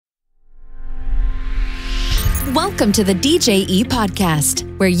Welcome to the DJE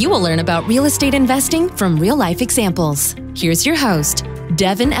podcast, where you will learn about real estate investing from real-life examples. Here's your host,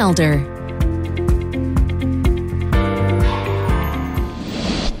 Devin Elder.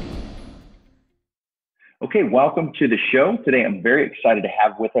 Okay, welcome to the show. Today, I'm very excited to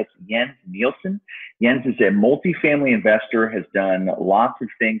have with us Jens Nielsen. Jens is a multifamily investor, has done lots of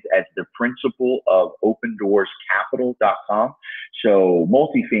things as the principal of OpenDoorsCapital.com. So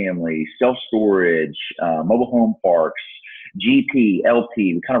multifamily, self-storage, mobile home parks, GP,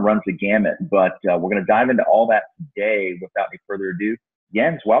 LP, we kind of runs the gamut, but we're going to dive into all that today without any further ado.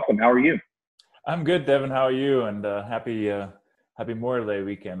 Jens, welcome. How are you? I'm good, Devin. How are you? And happy Memorial Day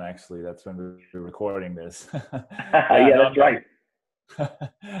weekend, actually. That's when we're recording this. That's right.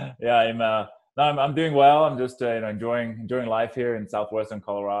 Yeah, I'm doing well. I'm just enjoying life here in southwestern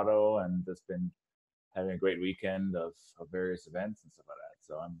Colorado, and just been having a great weekend of various events and stuff like that.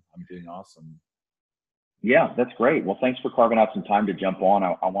 So I'm doing awesome. Yeah, that's great. Well, thanks for carving out some time to jump on.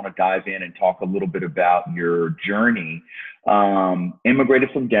 I want to dive in and talk a little bit about your journey.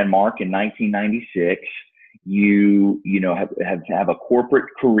 Immigrated from Denmark in 1996. You have a corporate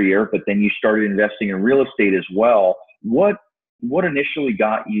career, but then you started investing in real estate as well. What initially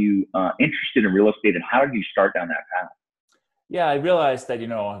got you interested in real estate, and how did you start down that path? Yeah, I realized that, I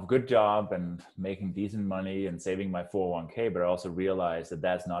have a good job and making decent money and saving my 401k, but I also realized that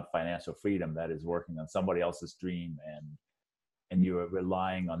that's not financial freedom. That is working on somebody else's dream, and you are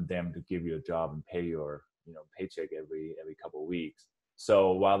relying on them to give you a job and pay your paycheck every couple of weeks.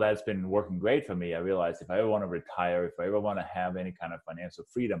 So while that's been working great for me, I realized if I ever want to retire, if I ever want to have any kind of financial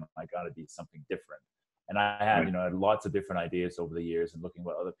freedom, I got to do something different. And I had, lots of different ideas over the years and looking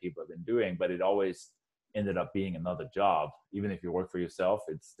what other people have been doing, but it always ended up being another job. Even if you work for yourself,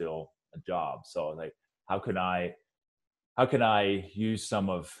 it's still a job. So like, how can I use some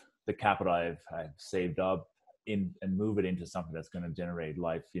of the capital I've saved up and move it into something that's going to generate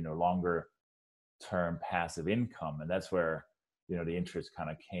longer term passive income? And that's where, the interest kind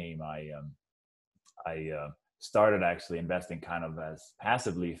of came. I started actually investing kind of as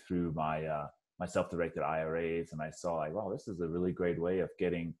passively through my self-directed IRAs. And I saw this is a really great way of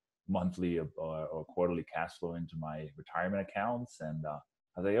getting monthly or quarterly cash flow into my retirement accounts. And I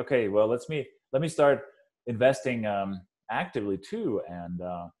was like, okay, well, let me start investing actively too. And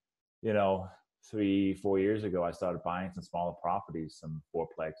 3-4 years ago, I started buying some smaller properties, some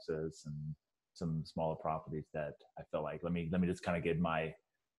fourplexes and some smaller properties that I felt like, let me just kind of get my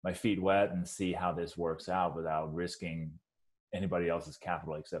feet wet and see how this works out without risking anybody else's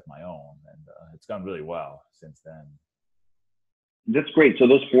capital except my own. And it's gone really well since then. That's great. So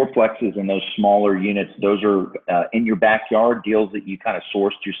those fourplexes and those smaller units, those are in your backyard, deals that you kind of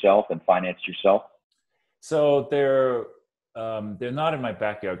sourced yourself and financed yourself? So they're not in my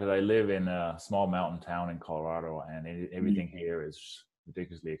backyard because I live in a small mountain town in Colorado, and everything here is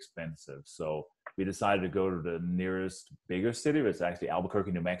ridiculously expensive. So we decided to go to the nearest bigger city. It's actually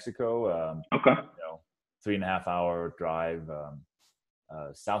Albuquerque, New Mexico. Okay. 3.5 hour drive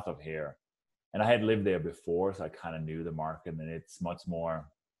south of here. And I had lived there before, so I kind of knew the market, and it's much more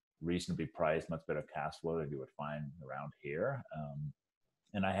reasonably priced, much better cash flow than you would find around here.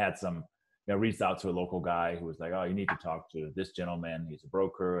 And I had reached out to a local guy who was like, oh, you need to talk to this gentleman. He's a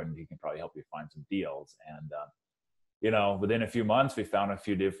broker, and he can probably help you find some deals. And within a few months, we found a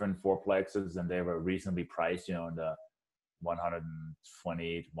few different fourplexes, and they were reasonably priced, in the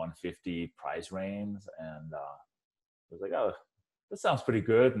 120 to 150 price range. And I was like, oh, this sounds pretty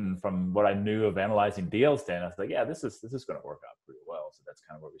good. And from what I knew of analyzing deals then, I was like, yeah, this is going to work out pretty well. So that's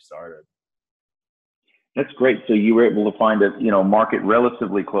kind of where we started. That's great. So you were able to find a market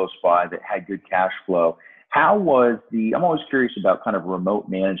relatively close by that had good cash flow. I'm always curious about kind of remote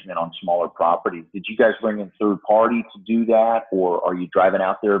management on smaller properties. Did you guys bring in third party to do that, or are you driving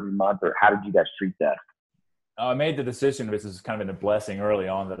out there every month, or how did you guys treat that? I made the decision, which is kind of a blessing early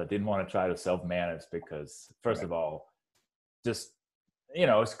on, that I didn't want to try to self-manage because, first of all, just,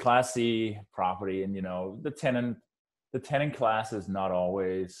 it's Class C property, and, the tenant class is not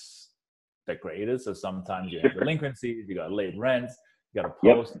always the greatest. So sometimes you have delinquencies, you got late rents, you got to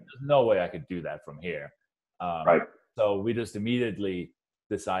post. Yep. There's no way I could do that from here. Right. So we just immediately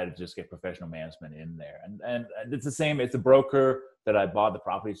decided to just get professional management in there. And it's the same. It's a broker that I bought the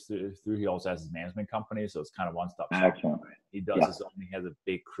properties through. He also has his management company. So it's kind of one-stop shop. Excellent. He does his own. He has a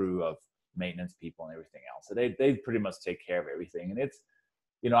big crew of maintenance people and everything else. So they pretty much take care of everything. And it's,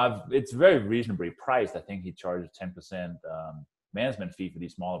 it's very reasonably priced. I think he charges 10% management fee for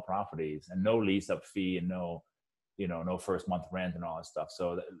these smaller proprities, and no lease up fee, and no first month rent and all that stuff.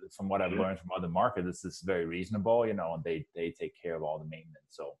 So from what I've learned from other markets, this is very reasonable, and they take care of all the maintenance.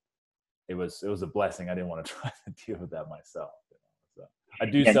 So it was a blessing. I didn't want to try to deal with that myself. So I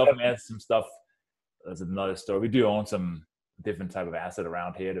do And self-manage some stuff. That's another story. We do own some different type of asset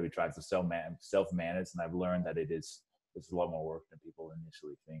around here that we try to self-manage, and I've learned that it's a lot more work than people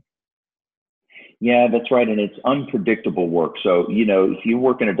initially think. yeah, that's right. And it's unpredictable work. So, if you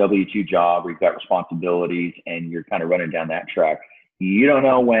work in a W-2 job or you've got responsibilities and you're kind of running down that track, you don't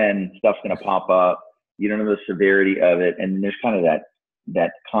know when stuff's going to pop up. You don't know the severity of it. And there's kind of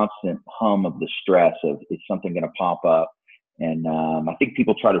that constant hum of the stress of, is something going to pop up? And I think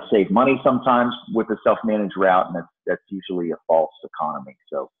people try to save money sometimes with the self-managed route, and that's usually a false economy.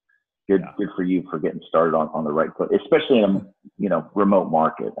 So good for you for getting started on the right foot, especially in a remote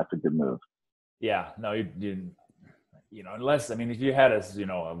market. That's a good move. Yeah, no, you unless, if you had a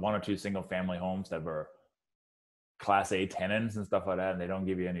one or two single family homes that were Class A tenants and stuff like that, and they don't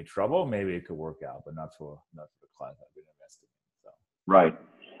give you any trouble, maybe it could work out, but not for the class I've been investing in. So. Right.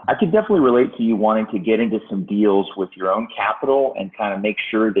 I could definitely relate to you wanting to get into some deals with your own capital and kind of make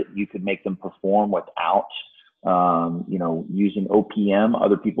sure that you could make them perform without, using OPM,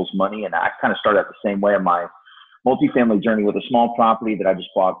 other people's money. And I kind of started out the same way on my multifamily journey with a small property that I just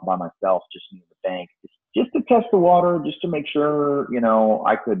bought by myself, just me and the bank, just to test the water, just to make sure,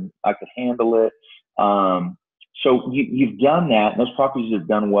 I could handle it. So you've done that, and those properties have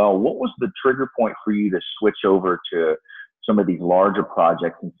done well. What was the trigger point for you to switch over to some of these larger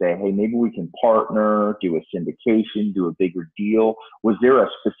projects and say, hey, maybe we can partner, do a syndication, do a bigger deal? Was there a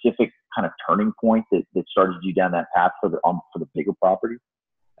specific kind of turning point that started you down that path for the bigger property?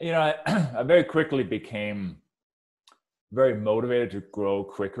 I very quickly became very motivated to grow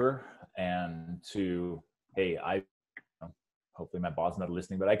quicker and to, hey, hopefully my boss is not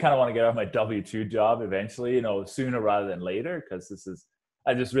listening, but I kind of want to get out of my W-2 job eventually, sooner rather than later, because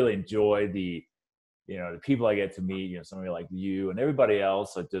I just really enjoy the people I get to meet, somebody like you and everybody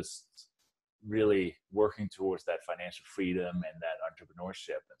else are just really working towards that financial freedom and that entrepreneurship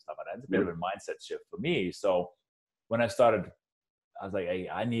and stuff like that. It's a bit of a mindset shift for me. So when I started, I was like, hey,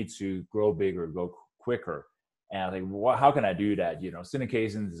 I need to grow bigger, go quicker. And I was like, how can I do that?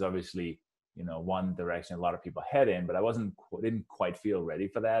 Syndications is obviously, one direction a lot of people head in, but I didn't quite feel ready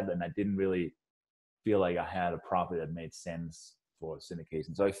for that. And I didn't really feel like I had a property that made sense for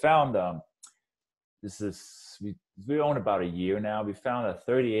syndication. So I found, we own about a year now. We found a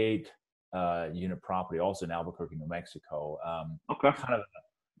 38 unit property also in Albuquerque, New Mexico. Okay. Kind of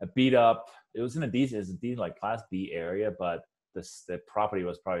a beat up. It was in a decent like Class B area, but the property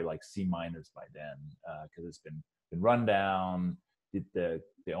was probably like C- by then, because it's been run down.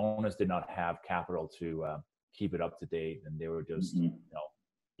 The owners did not have capital to keep it up to date, and they were just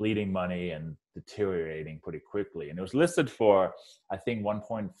bleeding money and deteriorating pretty quickly. And it was listed for, I think,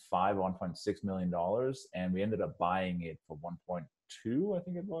 $1.6 million, and we ended up buying it for 1.2, I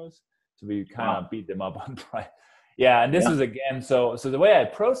think it was. So we kind of beat them up on price. Yeah, and this is again, so the way I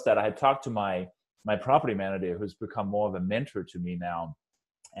approached that, I had talked to my property manager, who's become more of a mentor to me now,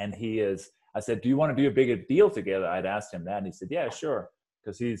 and I said, do you want to do a bigger deal together? I'd asked him that, and he said, yeah, sure,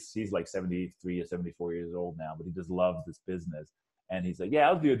 because he's like 73 or 74 years old now, but he just loves this business. And he's like, yeah,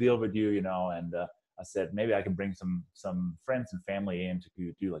 I'll do a deal with you, and I said, maybe I can bring some friends and family in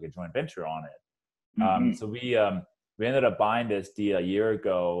to do like a joint venture on it. So we ended up buying this deal a year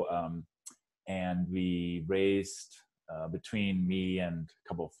ago, and we raised, between me and a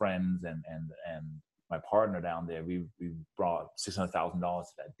couple of friends and my partner down there, we brought $600,000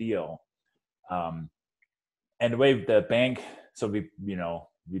 to that deal. And the way the bank, so we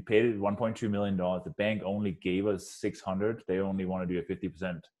paid it $1.2 million. The bank only gave us $600,000. They only want to do a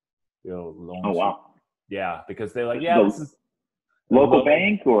 50% loan. Oh, wow. Yeah, because they're like, this is local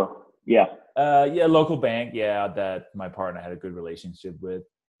bank or local bank. Yeah, that my partner had a good relationship with.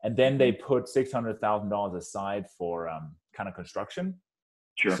 And then they put $600,000 aside for kind of construction.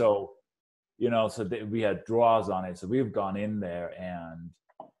 Sure. So, we had draws on it. So we've gone in there and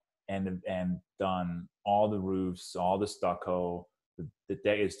done all the roofs, all the stucco. The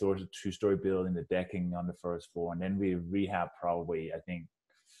deck is a two-story building, the decking on the first floor. And then we rehab probably, I think,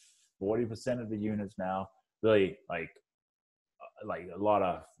 40% of the units now. Really like a lot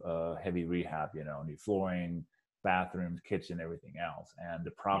of heavy rehab, new flooring, bathrooms, kitchen, everything else. And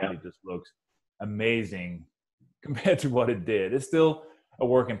the property just looks amazing compared to what it did. It's still a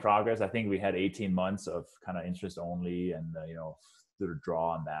work in progress. I think we had 18 months of kind of interest only and, sort of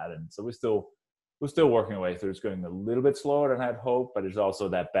draw on that. And so we're still working our way through. It's going a little bit slower than I'd hoped, but there's also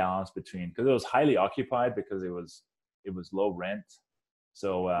that balance between, because it was highly occupied because it was low rent.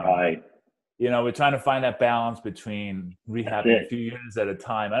 So, right. we're trying to find that balance between rehabbing a few units at a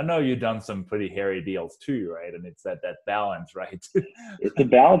time. I know you've done some pretty hairy deals too, right? And it's that balance, right? It's a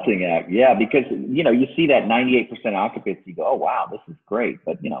balancing act. Yeah. Because, you see that 98% occupancy, you go, oh, wow, this is great.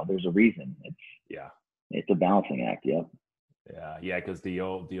 But, there's a reason. It's a balancing act. Yep. Yeah. Because the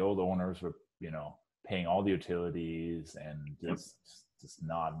old owners were, paying all the utilities and just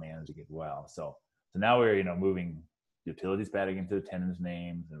not managing it well. So now we're, moving utilities back into the tenants'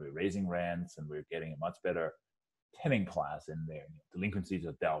 names, and we're raising rents, and we're getting a much better tenant class in there. Delinquencies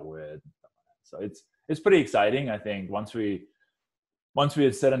are dealt with. So it's pretty exciting. I think once we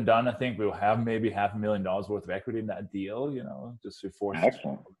had said and done, I think we'll have maybe $500,000 worth of equity in that deal, just before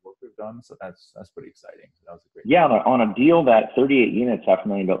excellent work we've done. So that's pretty exciting. That was a great deal. On a deal that 38 units,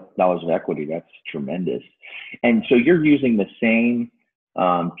 $500,000 of equity, that's tremendous. And so you're using the same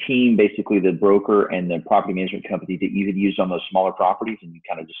team, basically the broker and the property management company that you had used on those smaller properties, and you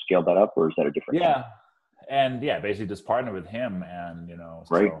kind of just scaled that up, or is that a different team? Team? And basically just partner with him, and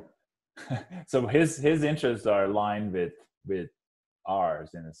Great. So his interests are aligned with ours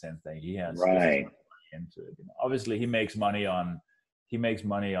in the sense that he has right into it. Obviously he makes money on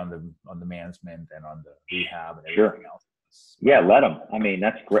the management and on the rehab and everything else. Yeah, let him. I mean,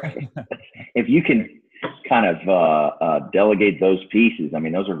 that's great. If you can kind of delegate those pieces, I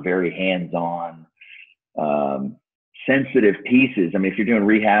mean, those are very hands-on, sensitive pieces. I mean, if you're doing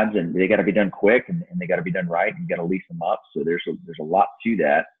rehabs and they got to be done quick and they got to be done right, and you got to lease them up. So there's a lot to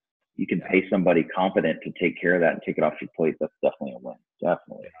that. You can pay somebody competent to take care of that and take it off your plate. That's definitely a win.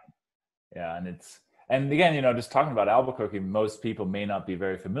 Definitely. Yeah. And again, just talking about Albuquerque, most people may not be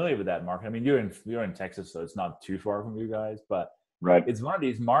very familiar with that market. I mean, you're in Texas, so it's not too far from you guys, but right. It's one of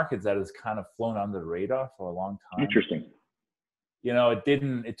these markets that has kind of flown under the radar for a long time. Interesting.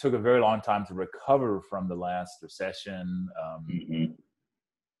 It took a very long time to recover from the last recession.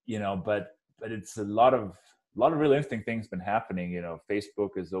 But it's a lot of really interesting things been happening.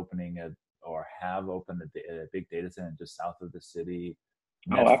 Facebook is opening have opened a big data center just south of the city.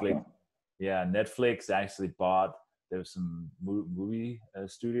 Netflix, Netflix actually there's some movie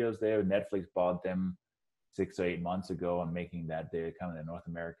studios there. Netflix bought them 6 or 8 months ago, and making that their kind of the North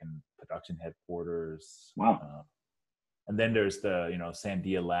American production headquarters. Wow. And then there's the,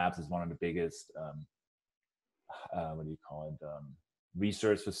 Sandia Labs is one of the biggest,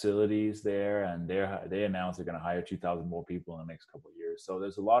 research facilities there. And they announced they're going to hire 2,000 more people in the next couple of years. So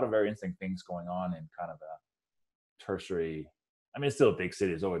there's a lot of very interesting things going on in kind of a tertiary. I mean, it's still a big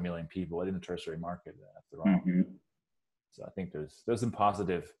city. There's over 1 million people in the tertiary market after all. Mm-hmm. So I think there's some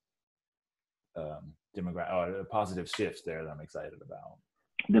positive positive shifts there that I'm excited about.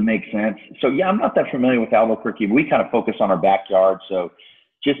 That makes sense. So yeah, I'm not that familiar with Albuquerque. We kind of focus on our backyard. So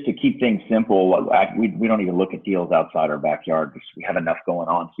just to keep things simple, we don't even look at deals outside our backyard because we have enough going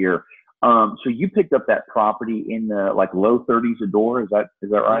on here. So you picked up that property in the low 30s a door. Is that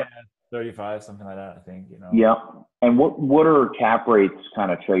right? Yeah, 35, something like that, I think. Yeah. And what are cap rates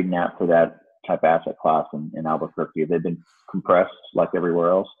kind of trading at for that type asset class in Albuquerque? Have they been compressed like everywhere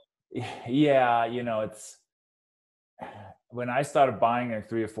else? Yeah, it's when I started buying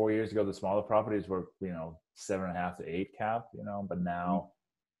 3 or 4 years ago, the smaller properties were 7.5 to 8 cap, but now,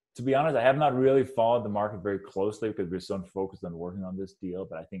 to be honest, I have not really followed the market very closely because we're so focused on working on this deal.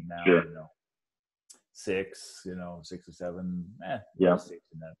 But I think now, sure. 6, 6 or 7, 6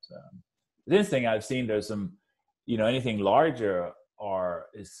 in that. This thing I've seen, there's some, anything larger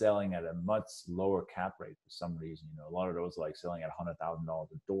is selling at a much lower cap rate for some reason. A lot of those are selling at $100,000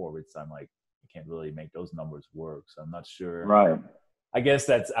 a door, which I'm like, I can't really make those numbers work. So I'm not sure. Right. I guess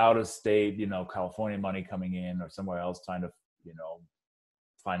that's out of state, California money coming in or somewhere else trying to,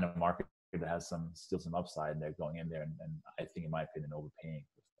 find a market that has still some upside, and they're going in there and I think, in my opinion, overpaying.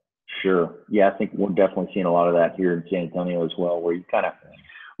 Sure. Yeah, I think we're definitely seeing a lot of that here in San Antonio as well, where you kind of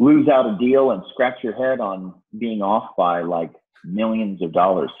lose out a deal and scratch your head on being off by millions of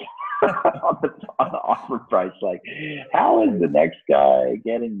dollars on the offer price. How is the next guy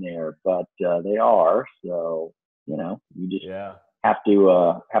getting there? But they are. So, you just have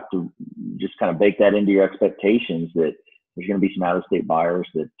to just kind of bake that into your expectations that there's going to be some out-of-state buyers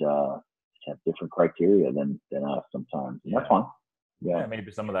that have different criteria than us sometimes. And that's fine. Yeah,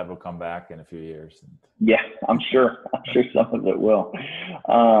 maybe some of that will come back in a few years. Yeah, I'm sure some of it will.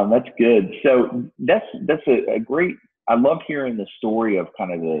 That's good. So that's a great. I love hearing the story of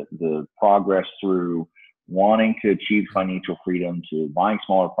kind of the progress through wanting to achieve financial freedom, to buying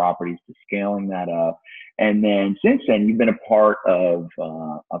smaller properties, to scaling that up. And then since then, you've been a part of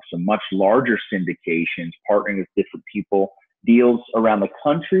some much larger syndications, partnering with different people, deals around the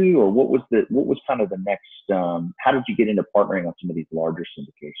country, or what was kind of the next, how did you get into partnering on some of these larger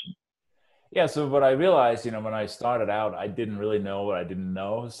syndications? Yeah. So what I realized, when I started out, I didn't really know what I didn't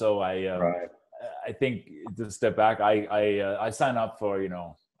know. So Right. I think to step back, I signed up for,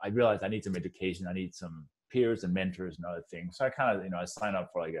 I realized I need some education. I need some peers and mentors and other things. So I kind of, I signed up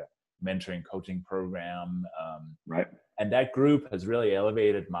for like a mentoring coaching program. Right. And that group has really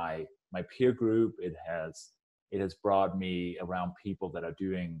elevated my peer group. It has brought me around people that are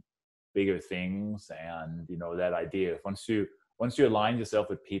doing bigger things. And, that idea, once you align yourself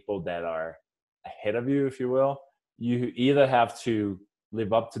with people that are ahead of you, if you will, you either have to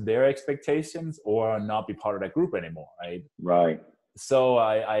live up to their expectations or not be part of that group anymore, right? Right. So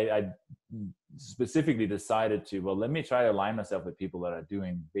I specifically decided to, well, let me try to align myself with people that are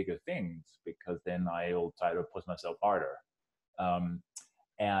doing bigger things, because then I'll try to push myself harder. Um,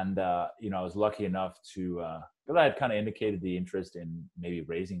 and I was lucky enough to, because I had kind of indicated the interest in maybe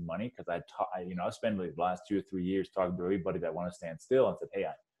raising money, because I spent like the last 2 or 3 years talking to everybody that want to stand still and said, hey,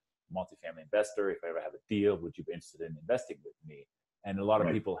 I'm a multifamily investor. If I ever have a deal, would you be interested in investing with me? And a lot of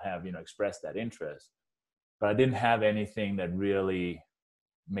Right. people have, expressed that interest, but I didn't have anything that really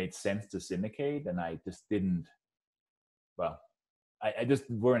made sense to syndicate. And I just didn't, well, I just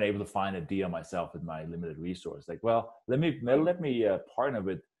weren't able to find a deal myself with my limited resource. Like, well, let me partner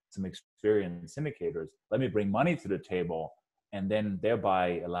with some experienced syndicators. Let me bring money to the table, and then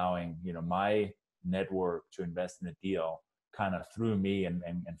thereby allowing my network to invest in a deal kind of through me, and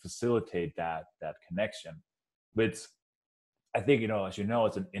facilitate that connection. Which I think, as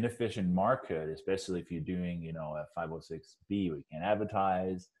it's an inefficient market, especially if you're doing a 506B where you can't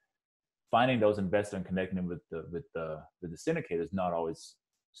advertise. Finding those investors and connecting them with the syndicate is not always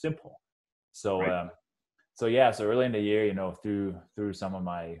simple. So Right. so early in the year, through some of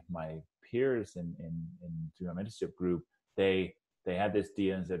my peers in through my mentorship group, they had this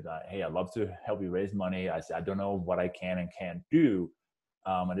deal and said, hey, I'd love to help you raise money. I said, I don't know what I can and can't do.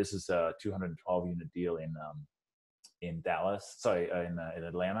 And this is a 212 unit deal in Dallas, sorry, in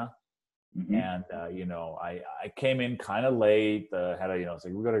Atlanta. Mm-hmm. And I came in kind of late. Had a it's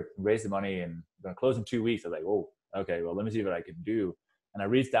like, we're gonna raise the money and we're gonna close in 2 weeks. I was like, oh, okay, well, let me see what I can do. And I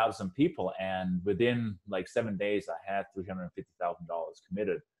reached out to some people, and within like 7 days, I had $350,000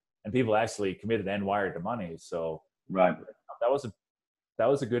 committed, and people actually committed and wired the money. So Right. that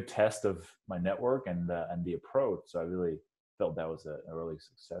was a good test of my network and the approach. So I really felt that was a early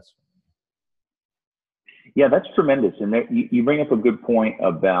success for me. Yeah, that's tremendous. And you bring up a good point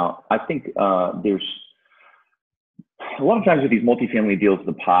about, I think there's a lot of times with these multifamily deals,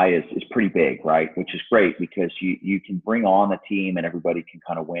 the pie is pretty big, right? Which is great because you can bring on a team and everybody can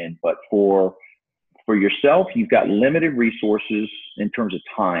kind of win. But for yourself, you've got limited resources in terms of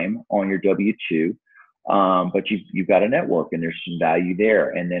time on your W-2, but you've got a network and there's some value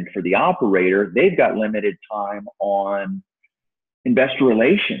there. And then for the operator, they've got limited time on investor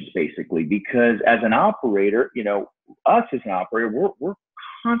relations, basically, because as an operator, us as an operator, we're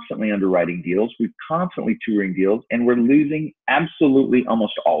constantly underwriting deals, we're constantly touring deals, and we're losing absolutely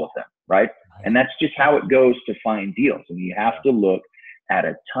almost all of them, right? And that's just how it goes to find deals. And you have to look at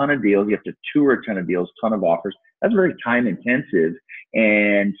a ton of deals, you have to tour a ton of deals, ton of offers. That's very time intensive.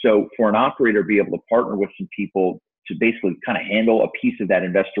 And so for an operator to be able to partner with some people to basically kind of handle a piece of that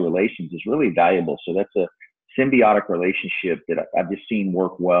investor relations is really valuable. So that's a symbiotic relationship that I've just seen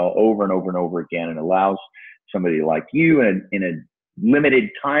work well over and over and over again, and allows somebody like you in a limited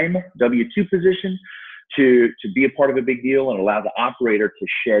time W-2 position to be a part of a big deal, and allow the operator to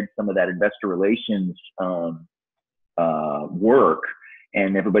shed some of that investor relations work,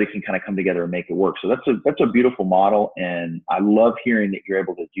 and everybody can kind of come together and make it work. So that's a beautiful model, and I love hearing that you're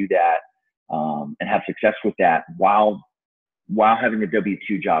able to do that and have success with that while having a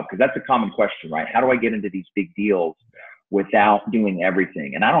W-2 job, because that's a common question, right? How do I get into these big deals without doing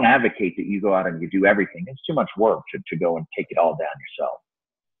everything? And I don't advocate that you go out and you do everything. It's too much work to go and take it all down yourself.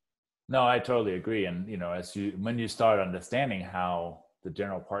 No, I totally agree. And when you start understanding how the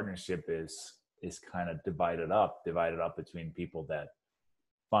general partnership is kind of divided up between people that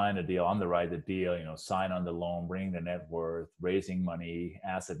find a deal, underwrite the deal, sign on the loan, bring the net worth, raising money,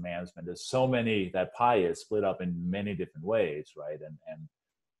 asset management. There's so many, that pie is split up in many different ways, right?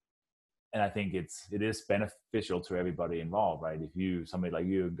 And I think it is beneficial to everybody involved, right? If somebody like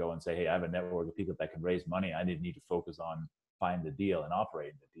you go and say, hey, I have a network of people that can raise money, I didn't need to focus on finding the deal and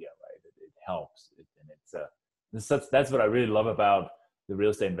operating the deal, right? It helps. That's what I really love about the real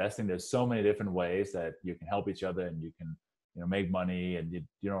estate investing. There's so many different ways that you can help each other, and you can make money, and you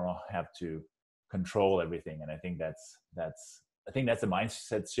don't have to control everything. And I think that's a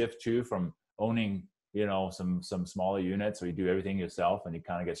mindset shift too, from owning some smaller units where you do everything yourself and you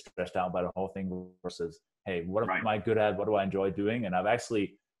kind of get stressed out by the whole thing, versus, hey, what am I good at? What do I enjoy doing? And I've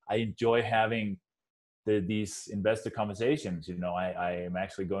actually I enjoy having these investor conversations. I am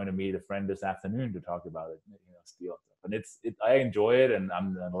actually going to meet a friend this afternoon to talk about it, steel stuff. And I enjoy it, and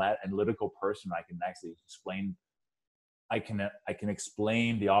I'm an analytical person. I can actually explain. I can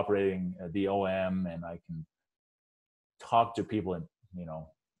explain the operating, the OM, and I can talk to people in,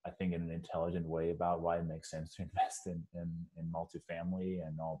 I think in an intelligent way about why it makes sense to invest in multifamily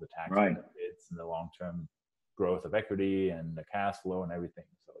and all the tax benefits and the long-term growth of equity and the cash flow and everything.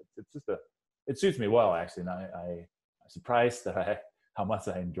 So it's just it suits me well, actually. And I'm surprised that how much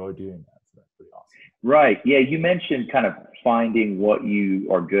I enjoy doing that. So that's pretty awesome. Right. Yeah. You mentioned kind of finding what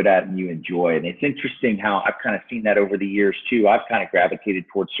you are good at and you enjoy. And it's interesting how I've kind of seen that over the years too. I've kind of gravitated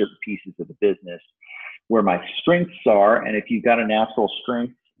towards certain pieces of the business where my strengths are. And if you've got a natural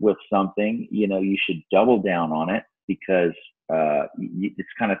strength with something, you should double down on it, because it's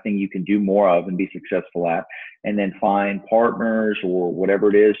kind of thing you can do more of and be successful at, and then find partners or whatever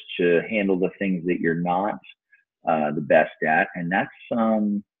it is to handle the things that you're not the best at. And that's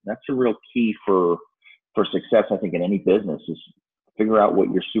a real key for success, I think, in any business, is figure out what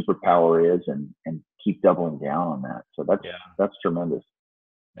your superpower is and keep doubling down on that. So that's tremendous.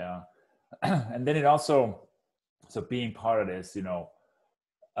 Yeah. And then it also, so being part of this,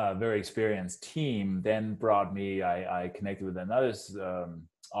 a very experienced team then brought me, I connected with another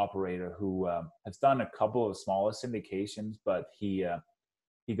operator who has done a couple of smaller syndications, but he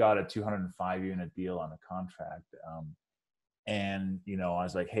got a 205 unit deal on a contract. And, I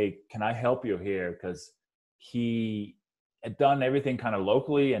was like, hey, can I help you here? Because he had done everything kind of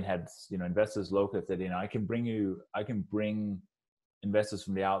locally and had, investors locally that, I can bring investors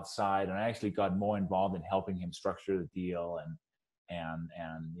from the outside. And I actually got more involved in helping him structure the deal and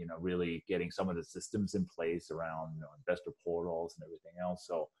really getting some of the systems in place around, investor portals and everything else.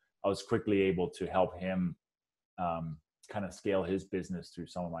 So I was quickly able to help him kind of scale his business through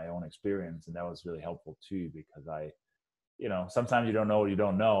some of my own experience. And that was really helpful too, because sometimes you don't know what you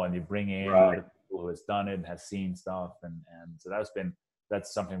don't know, and you bring in other people who has done it and has seen stuff. And so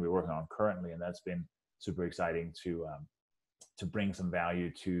that's something we're working on currently. And that's been super exciting to bring some value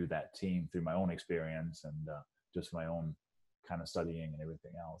to that team through my own experience and just my own kind of studying and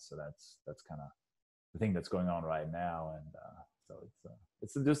everything else. So that's kind of the thing that's going on right now. And so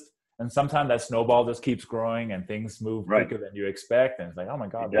it's just, and sometimes that snowball just keeps growing and things move quicker than you expect. And it's like, oh my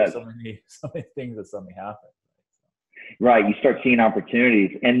God, there's so many things that suddenly happen. Right. You start seeing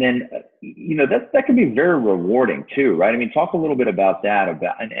opportunities, and then, that can be very rewarding too, right? I mean, talk a little bit about that,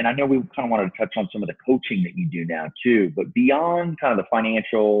 and I know we kind of wanted to touch on some of the coaching that you do now too, but beyond kind of the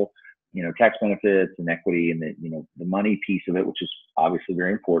financial, tax benefits and equity and the money piece of it, which is obviously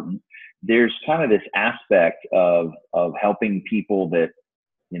very important, there's kind of this aspect of helping people that,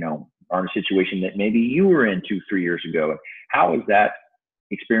 are in a situation that maybe you were in 2-3 years ago. How has that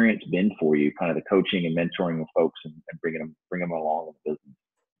experience been for you, kind of the coaching and mentoring of folks and bringing them along in the business?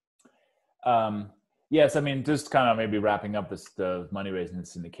 Yes. I mean, just kind of maybe wrapping up the money raising and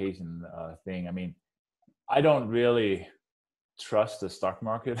syndication thing. I mean, I don't really trust the stock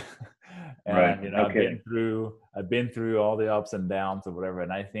market. And, I've been through all the ups and downs or whatever.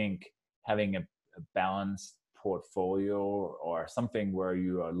 And I think having a balanced portfolio or something where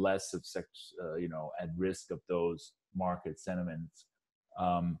you are less of at risk of those market sentiments,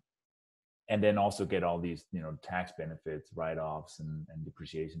 and then also get all these, tax benefits, write-offs and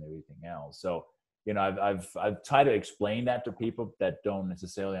depreciation, and everything else. So, I've tried to explain that to people that don't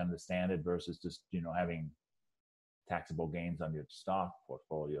necessarily understand it versus just, having taxable gains on your stock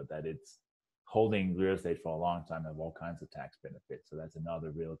portfolio, that it's holding real estate for a long time have all kinds of tax benefits. So that's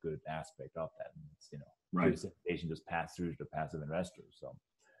another real good aspect of that. And it's, syndication just pass through to passive investors. So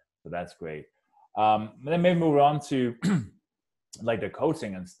that's great. Then maybe move on to like the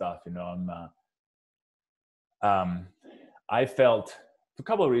coaching and stuff, I felt for a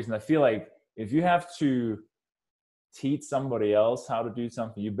couple of reasons. I feel like if you have to teach somebody else how to do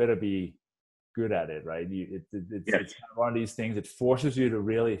something, you better be good at it, right? It's kind of one of these things. It forces you to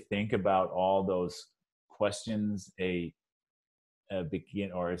really think about all those questions a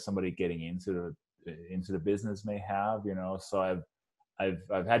begin or somebody getting into the business may have, So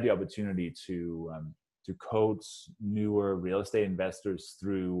I've had the opportunity to coach newer real estate investors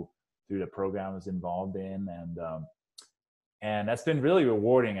through the program I was involved in, and that's been really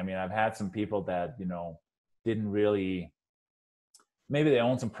rewarding. I mean, I've had some people that didn't really. Maybe they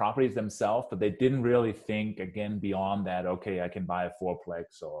own some properties themselves, but they didn't really think again beyond that. Okay, I can buy a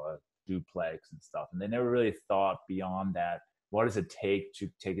fourplex or a duplex and stuff, and they never really thought beyond that. What does it take to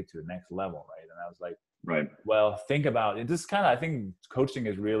take it to the next level, right? And I was like, well, think about it. This kind of, I think coaching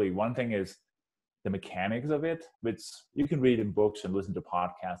is really, one thing is the mechanics of it, which you can read in books and listen to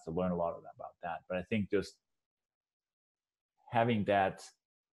podcasts to learn a lot about that. But I think just having that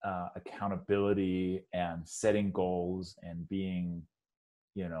accountability and setting goals and being,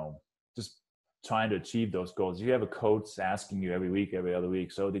 just trying to achieve those goals. You have a coach asking you every week, every other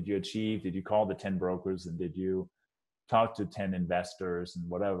week, so did you call the 10 brokers, and did you talk to 10 investors, and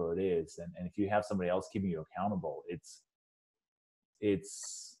whatever it is. And if you have somebody else keeping you accountable,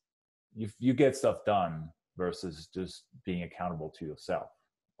 you get stuff done versus just being accountable to yourself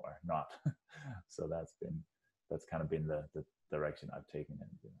or not. So that's kind of been the direction I've taken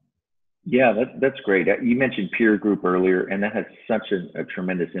in. Yeah, that's great. You mentioned peer group earlier, and that has such a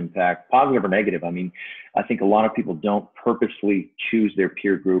tremendous impact, positive or negative. I mean, I think a lot of people don't purposely choose their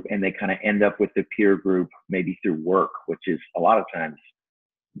peer group, and they kind of end up with the peer group maybe through work, which is a lot of times,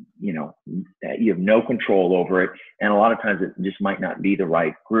 you have no control over it. And a lot of times it just might not be the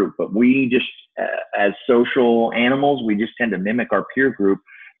right group. But we just, as social animals, we just tend to mimic our peer group.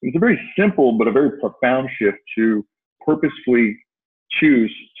 It's a very simple but a very profound shift to purposefully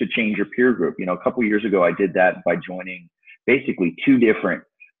choose to change your peer group. A couple of years ago, I did that by joining basically two different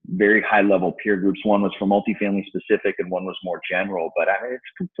very high level peer groups. One was for multifamily specific and one was more general, but it's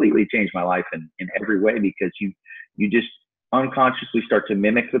completely changed my life in every way, because you just unconsciously start to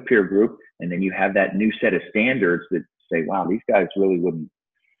mimic the peer group. And then you have that new set of standards that say, wow, these guys really wouldn't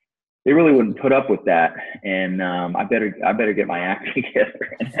put up with that. And I better get my act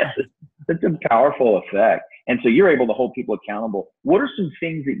together. And that's a powerful effect. And so you're able to hold people accountable. What are some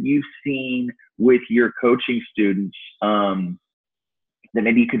things that you've seen with your coaching students that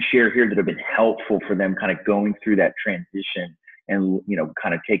maybe you could share here that have been helpful for them kind of going through that transition and,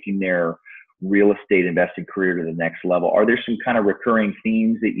 kind of taking their real estate investing career to the next level? Are there some kind of recurring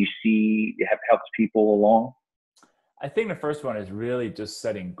themes that you see have helped people along? I think the first one is really just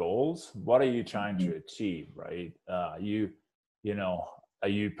setting goals. What are you trying to achieve, right? Are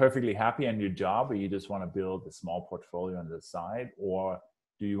you perfectly happy in your job, or you just want to build a small portfolio on the side, or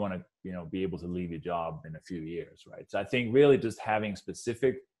do you want to, be able to leave your job in a few years, right? So I think really just having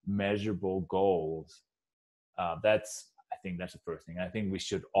specific measurable goals, that's the first thing. I think we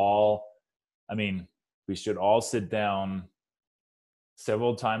should all sit down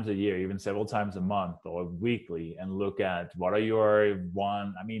several times a year, even several times a month or weekly, and look at what are your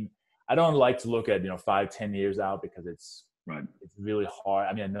I don't like to look at, 5-10 years out, because it's really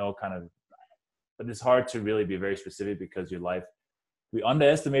hard. I know but it's hard to really be very specific, because your life, we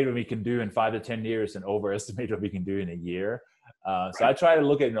underestimate what we can do in 5 to 10 years and overestimate what we can do in a year. So I try to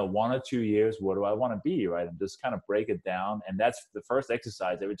look at, 1 or 2 years, what do I want to be, right? And just kind of break it down. And that's the first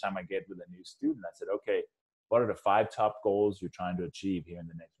exercise every time I get with a new student. I said, okay, what are the 5 top goals you're trying to achieve here in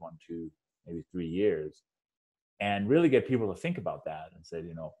the next 1, 2, maybe 3 years? And really get people to think about that and say,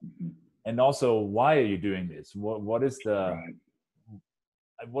 and also, why are you doing this? What are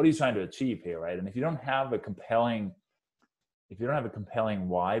you trying to achieve here, right? And if you don't have a compelling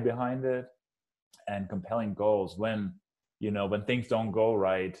why behind it and compelling goals, when things don't go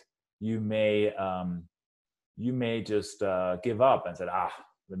right, you may just give up and say,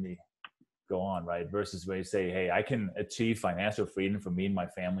 let me go on, right? Versus where you say, hey, I can achieve financial freedom for me and my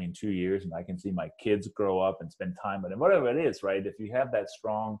family in 2 years, and I can see my kids grow up and spend time with them, whatever it is, right? If you have that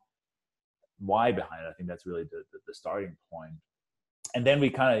strong why behind it, I think that's really the starting point. And then we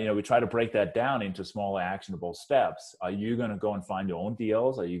kind of, we try to break that down into smaller actionable steps. Are you going to go and find your own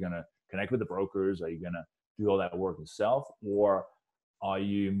deals? Are you going to connect with the brokers? Are you going to do all that work yourself? Or are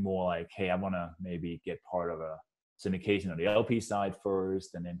you more like, hey, I want to maybe get part of a syndication on the LP side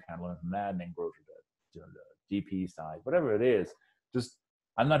first, and then kind of learn from that, and then grow to the GP side, whatever it is. Just,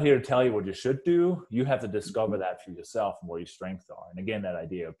 I'm not here to tell you what you should do. You have to discover that for yourself and where your strengths are. And again, that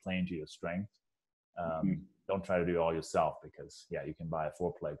idea of playing to your strengths. Don't try to do it all yourself, because you can buy a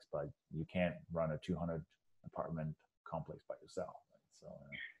 4-plex, but you can't run a 200 apartment complex by yourself. Right? So,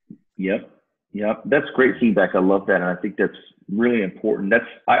 Yep. That's great feedback. I love that. And I think that's really important.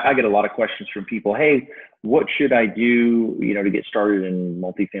 I get a lot of questions from people. Hey, what should I do, to get started in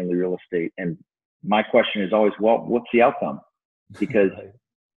multifamily real estate? And my question is always, well, what's the outcome? Because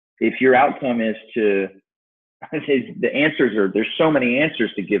if your outcome is there's so many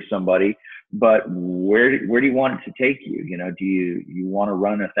answers to give somebody, but where do you want it to take you? Do you want to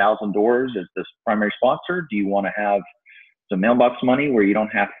run 1,000 doors as the primary sponsor? Do you want to have some mailbox money where you don't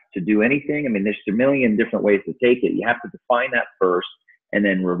have to do anything? There's a million different ways to take it. You have to define that first and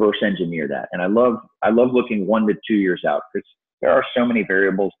then reverse engineer that. And I love looking 1 to 2 years out, because there are so many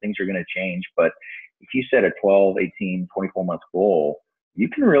variables, things are going to change. But if you set a 12, 18, 24 month goal, you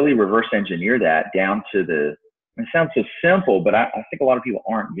can really reverse engineer that down to the It sounds so simple, but I think a lot of people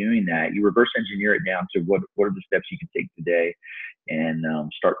aren't doing that. You reverse engineer it down to what are the steps you can take today, and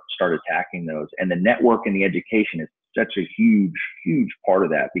start attacking those. And the network and the education is such a huge part of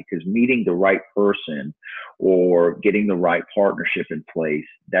that, because meeting the right person or getting the right partnership in place,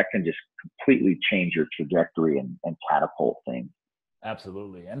 that can just completely change your trajectory and catapult things.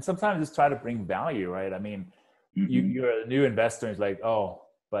 Absolutely. And sometimes just try to bring value, right? I mean, Mm-hmm. you're a new investor. It's like, oh,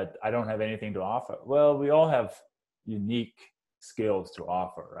 but I don't have anything to offer. Well, we all have unique skills to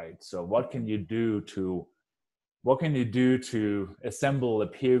offer, right? So what can you do to assemble a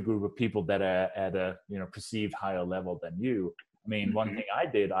peer group of people that are at a perceived higher level than you? I mean, one Mm-hmm. thing I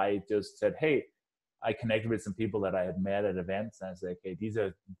did, I just said, hey, I connected with some people that I had met at events, and I said, okay, these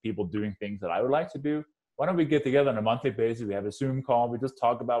are people doing things that I would like to do. Why don't we get together on a monthly basis? We have a Zoom call. We just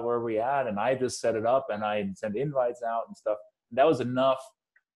talk about where we're at, and I just set it up and I send invites out and stuff. And that was enough.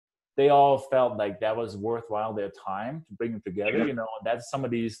 They all felt like that was worthwhile their time to bring them together. Sure. And that's some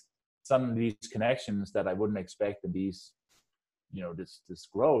of these connections that I wouldn't expect in these, this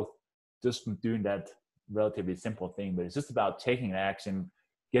growth, just from doing that relatively simple thing. But it's just about taking action,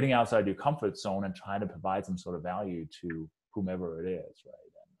 getting outside your comfort zone, and trying to provide some sort of value to whomever it is, right?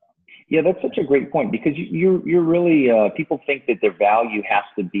 Yeah, that's such a great point, because you're really people think that their value has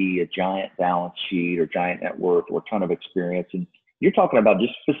to be a giant balance sheet or giant net worth or a ton of experience, and you're talking about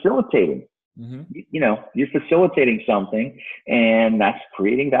just facilitating. Mm-hmm. You're facilitating something, and that's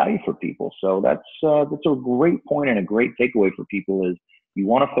creating value for people. So that's a great point and a great takeaway for people is you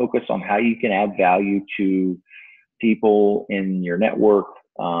want to focus on how you can add value to people in your network,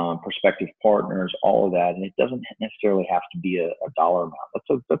 prospective partners, all of that, and it doesn't necessarily have to be a dollar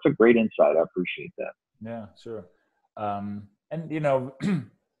amount. That's a great insight. I appreciate that. Yeah, sure. And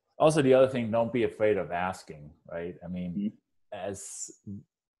also the other thing, don't be afraid of asking, right? I mean, Mm-hmm.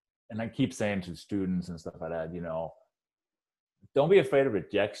 and I keep saying to students and stuff like that, don't be afraid of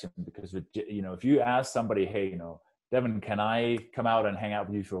rejection, because if you ask somebody, hey, Devin, can I come out and hang out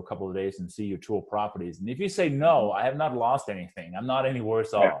with you for a couple of days and see your tour properties? And if you say no, I have not lost anything. I'm not any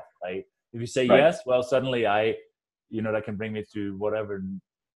worse Right. off, right? If you say Right. yes, well, suddenly that can bring me to whatever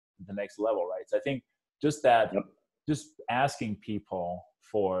the next level, right? So I think just that, Yep. just asking people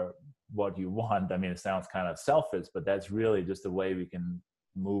for what you want. I mean, it sounds kind of selfish, but that's really just the way we can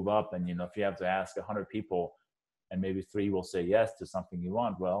move up. And if you have to ask 100 people and maybe 3 will say yes to something you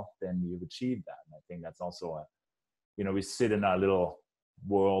want, well, then you've achieved that. And I think that's also we sit in our little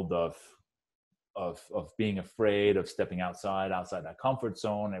world of being afraid of stepping outside our comfort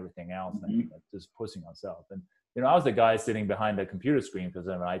zone, everything else. And I think that's just pushing ourselves. And I was the guy sitting behind a computer screen because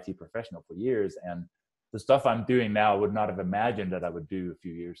I'm an IT professional for years, and the stuff I'm doing now I would not have imagined that I would do a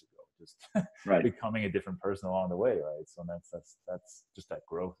few years ago. Just Right. becoming a different person along the way, right? So that's just, that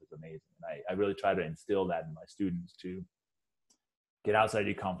growth is amazing, and I really try to instill that in my students to get outside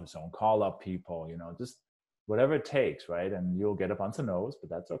your comfort zone, call up people, just whatever it takes, right? And you'll get a bunch of no's, but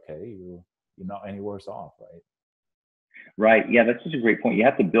that's okay. You're not any worse off, right? Right. Yeah, that's such a great point. You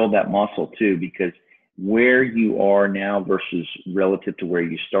have to build that muscle too, because where you are now versus relative to where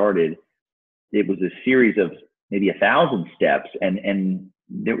you started, it was a series of maybe 1,000 steps, and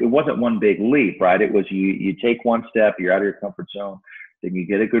it wasn't one big leap, right? It was you take one step, you're out of your comfort zone, then you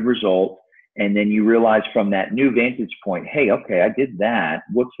get a good result, and then you realize from that new vantage point, hey, okay, I did that.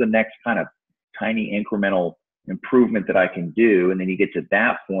 What's the next kind of tiny incremental improvement that I can do? And then you get to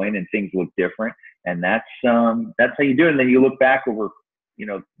that point, and things look different, and that's how you do it. And then you look back over,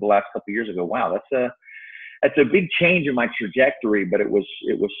 the last couple of years ago, wow, that's a big change in my trajectory, but it was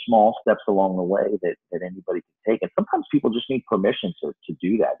small steps along the way that anybody can take. And sometimes people just need permission to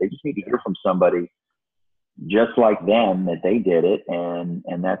do that. They just need to hear from somebody just like them that they did it,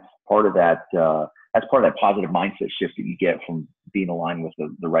 and that's part of that. That's part of that positive mindset shift that you get from being aligned with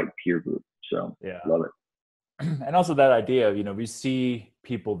the right peer group. So yeah, love it. And also that idea of we see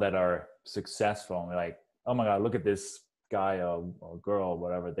people that are successful, and we're like, oh my God, look at this guy or girl,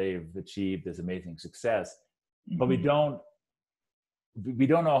 whatever, they've achieved this amazing success. But we don't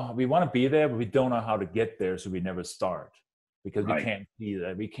know, we want to be there, but we don't know how to get there. So we never start, because Right. we can't see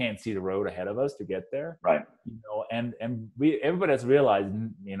that. We can't see the road ahead of us to get there. Right. And everybody has realized,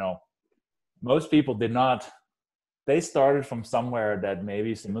 most people did not, they started from somewhere that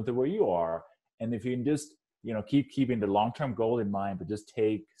maybe similar to where you are. And if you can just, keeping the long-term goal in mind, but just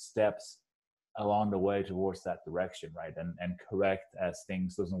take steps along the way towards that direction, right? And correct as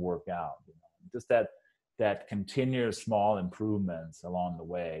things doesn't work out. Just that continuous small improvements along the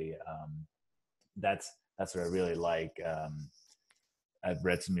way. That's what I really like. I've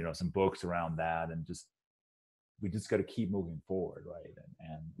read some books around that, and just we just got to keep moving forward, right?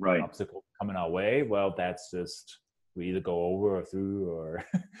 And right. obstacles coming our way, well, that's just, we either go over or through, or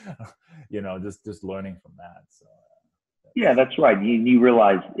just learning from that. So yeah, that's right. You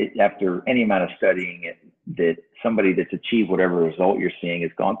realize after any amount of studying it, that somebody that's achieved whatever result you're seeing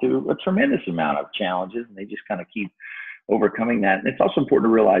has gone through a tremendous amount of challenges, and they just kind of keep overcoming that. And it's also important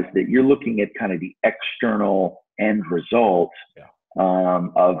to realize that you're looking at kind of the external end result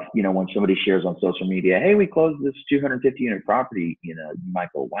of, when somebody shares on social media, hey, we closed this 250 unit property, you might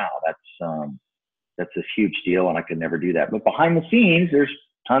go, wow, that's a huge deal, and I could never do that. But behind the scenes, there's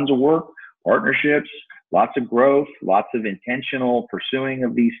tons of work, partnerships, lots of growth, lots of intentional pursuing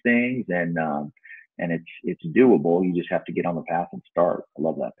of these things, and it's doable. You just have to get on the path and start. I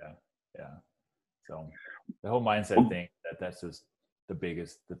love that. Yeah. So the whole mindset thing, that's just the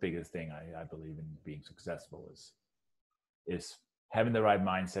biggest thing I believe in being successful is having the right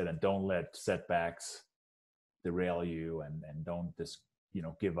mindset, and don't let setbacks derail you, and don't just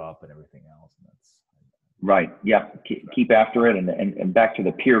give up and everything else. And that's right. Yeah. Keep after it, and back to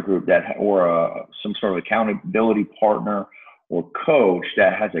the peer group or some sort of accountability partner or coach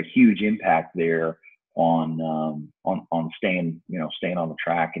that has a huge impact there on staying on the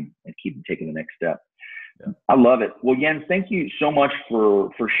track and keep taking the next step. Yeah. I love it. Well, Jens, thank you so much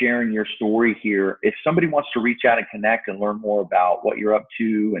for sharing your story here. If somebody wants to reach out and connect and learn more about what you're up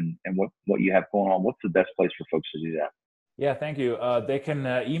to and what you have going on, what's the best place for folks to do that? Yeah, thank you. They can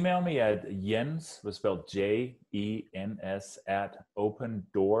email me at Jens, was spelled JENS at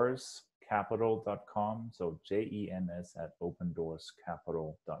opendoorscapital.com. So JENS at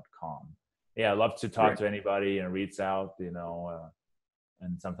opendoorscapital.com. Yeah, I love to talk to anybody and reach out, and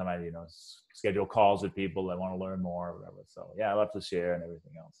sometimes I, schedule calls with people that want to learn more or whatever. So yeah, I love to share and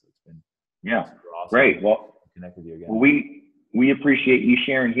everything else. It's been awesome. Great. Well, connect with you again. We appreciate you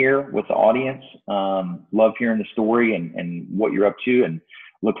sharing here with the audience. Love hearing the story and what you're up to, and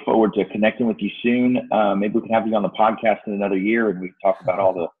look forward to connecting with you soon. Maybe we can have you on the podcast in another year, and we can talk about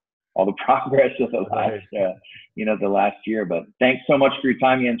all the progress of the last, the last year. But thanks so much for your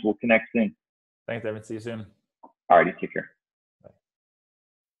time, Jens. We'll connect soon. Thanks, Evan. See you soon. All righty. Take care.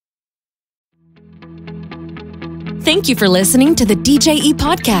 Thank you for listening to the DJE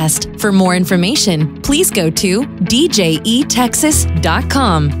podcast. For more information, please go to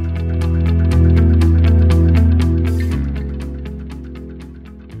djetexas.com.